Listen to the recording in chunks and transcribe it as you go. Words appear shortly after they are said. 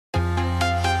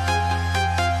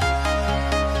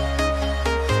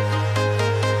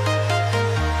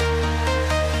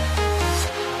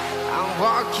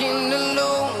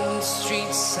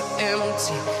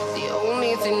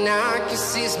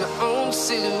notice my own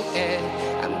silhouette.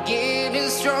 I'm getting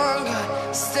stronger,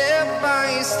 step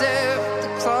by step. The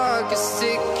clock is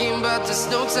ticking, but there's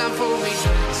no time for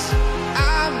regrets.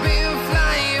 I've been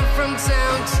flying from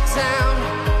town to town,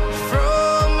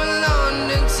 from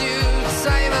London to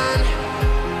Taiwan.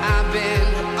 I've been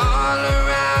all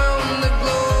around the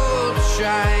globe,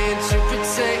 trying to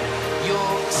protect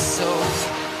your soul.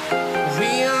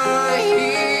 We are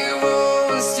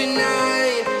heroes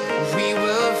tonight. We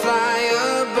will fly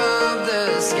above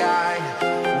the sky.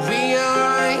 We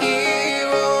are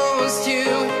heroes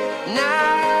tonight.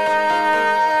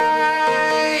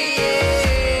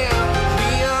 Yeah.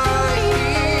 We are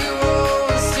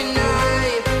heroes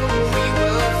tonight. We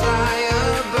will fly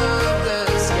above the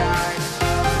sky.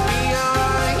 We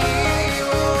are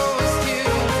heroes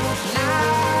tonight.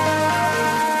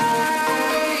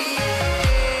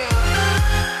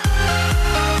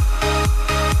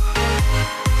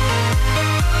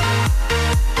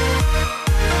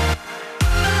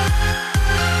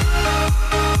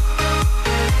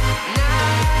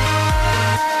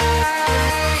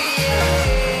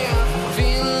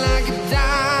 Feel like a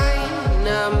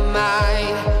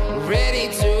dynamite, ready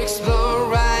to explode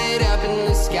right up in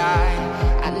the sky.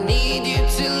 I need you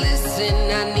to listen,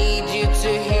 I need you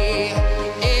to hear,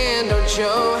 and don't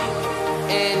show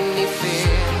any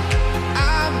fear.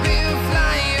 I've been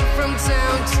flying from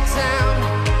town to town,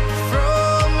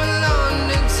 from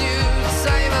London to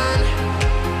Taiwan.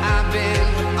 I've been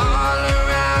all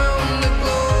around the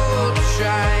globe,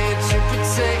 trying to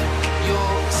protect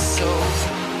your soul.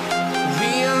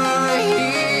 We are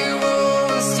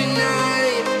heroes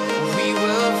tonight. We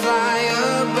will fly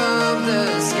above the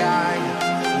sky.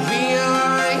 We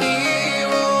are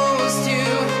heroes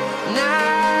tonight.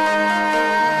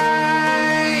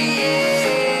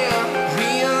 Yeah.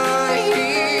 We are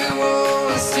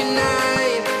heroes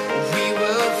tonight. We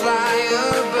will fly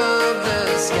above the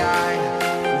sky.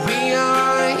 We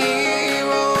are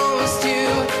heroes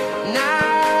tonight.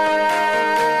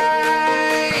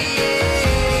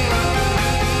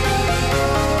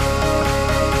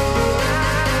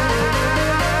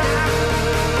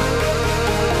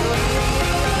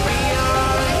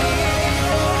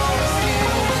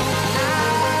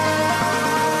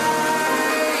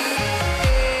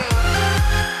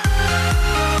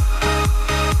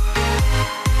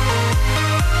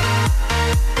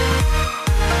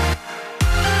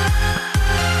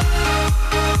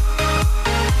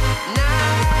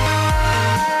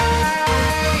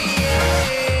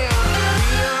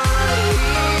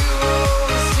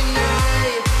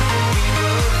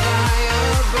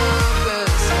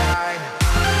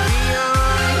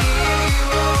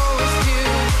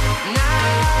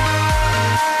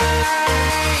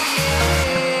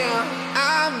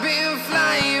 I've been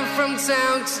flying from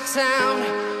town to town,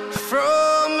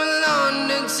 from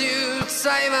London to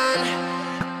Taiwan.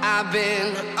 I've been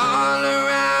all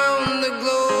around the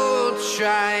globe,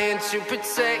 trying to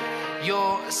protect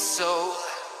your soul.